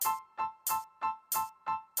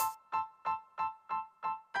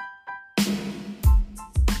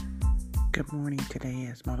Good morning. Today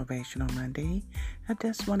is Motivational Monday. I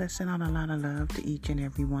just want to send out a lot of love to each and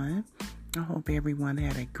every one. I hope everyone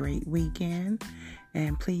had a great weekend.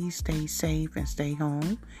 And please stay safe and stay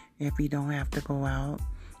home if you don't have to go out.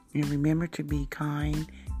 And remember to be kind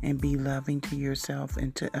and be loving to yourself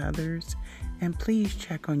and to others. And please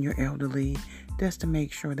check on your elderly just to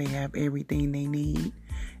make sure they have everything they need.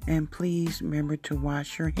 And please remember to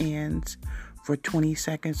wash your hands for 20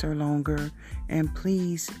 seconds or longer, and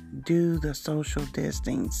please do the social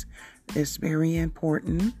distance. It's very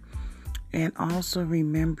important. And also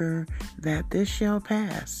remember that this shall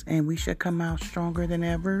pass, and we should come out stronger than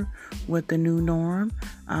ever with the new norm.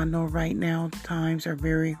 I know right now times are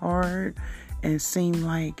very hard and seem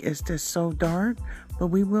like it's just so dark, but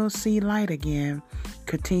we will see light again.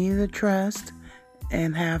 Continue to trust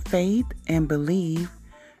and have faith and believe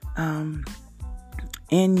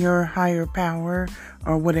in your higher power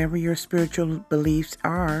or whatever your spiritual beliefs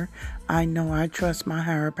are. I know I trust my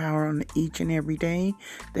higher power on each and every day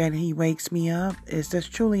that He wakes me up. It's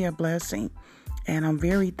just truly a blessing. And I'm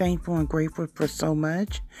very thankful and grateful for so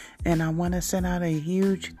much. And I want to send out a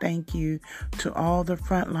huge thank you to all the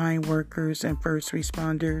frontline workers and first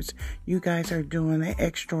responders. You guys are doing an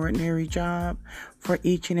extraordinary job for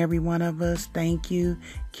each and every one of us. Thank you.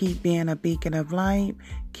 Keep being a beacon of light.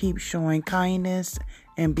 Keep showing kindness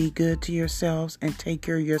and be good to yourselves and take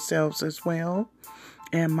care of yourselves as well.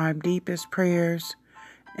 And my deepest prayers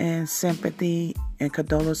and sympathy and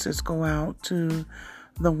condolences go out to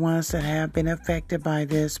the ones that have been affected by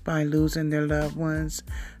this, by losing their loved ones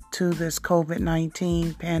to this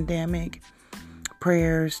COVID-19 pandemic.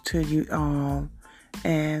 Prayers to you all.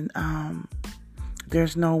 And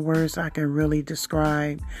there's no words I can really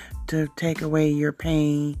describe to take away your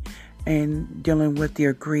pain and dealing with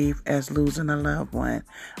your grief as losing a loved one.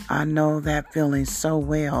 I know that feeling so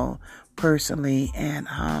well personally, and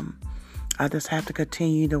I just have to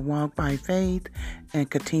continue to walk by faith and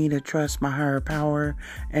continue to trust my higher power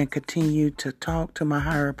and continue to talk to my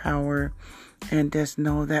higher power and just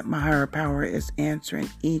know that my higher power is answering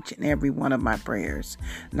each and every one of my prayers.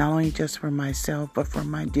 Not only just for myself, but for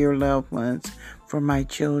my dear loved ones, for my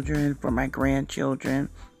children, for my grandchildren,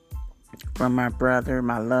 for my brother,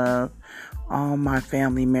 my love, all my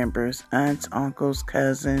family members, aunts, uncles,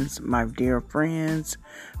 cousins, my dear friends,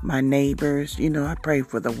 my neighbors. You know, I pray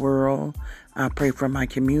for the world. I pray for my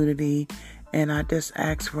community. And I just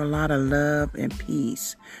ask for a lot of love and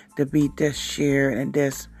peace to be just shared and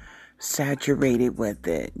just saturated with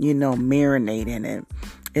it, you know, marinate in it.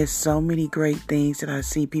 It's so many great things that I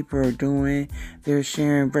see people are doing. They're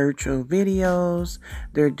sharing virtual videos.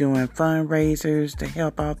 They're doing fundraisers to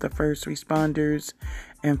help out the first responders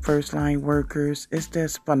and first line workers. It's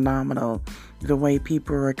just phenomenal the way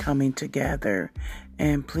people are coming together.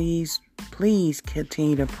 And please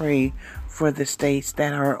continue to pray for the states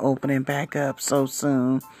that are opening back up so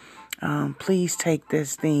soon. Please take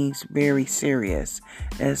these things very serious.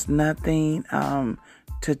 It's nothing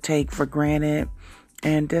to take for granted.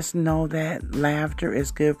 And just know that laughter is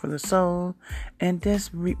good for the soul. And just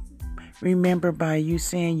remember, by you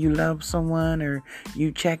saying you love someone or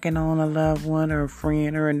you checking on a loved one or a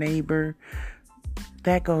friend or a neighbor,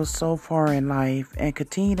 that goes so far in life. And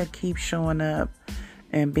continue to keep showing up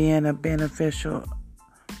and being a beneficial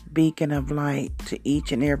beacon of light to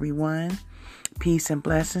each and every one. Peace and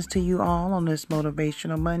blessings to you all on this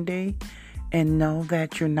Motivational Monday. And know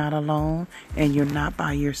that you're not alone and you're not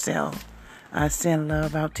by yourself. I send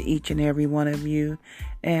love out to each and every one of you.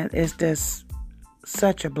 And it's just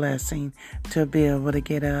such a blessing to be able to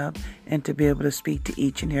get up and to be able to speak to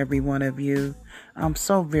each and every one of you. I'm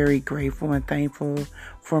so very grateful and thankful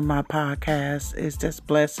for my podcast. It's just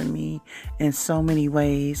blessing me in so many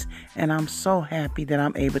ways. And I'm so happy that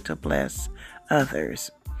I'm able to bless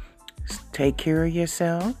others. Take care of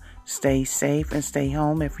yourself. Stay safe and stay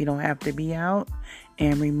home if you don't have to be out.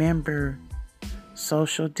 And remember,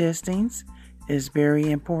 social distance is very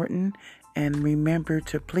important. And remember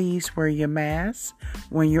to please wear your mask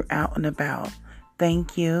when you're out and about.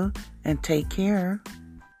 Thank you and take care.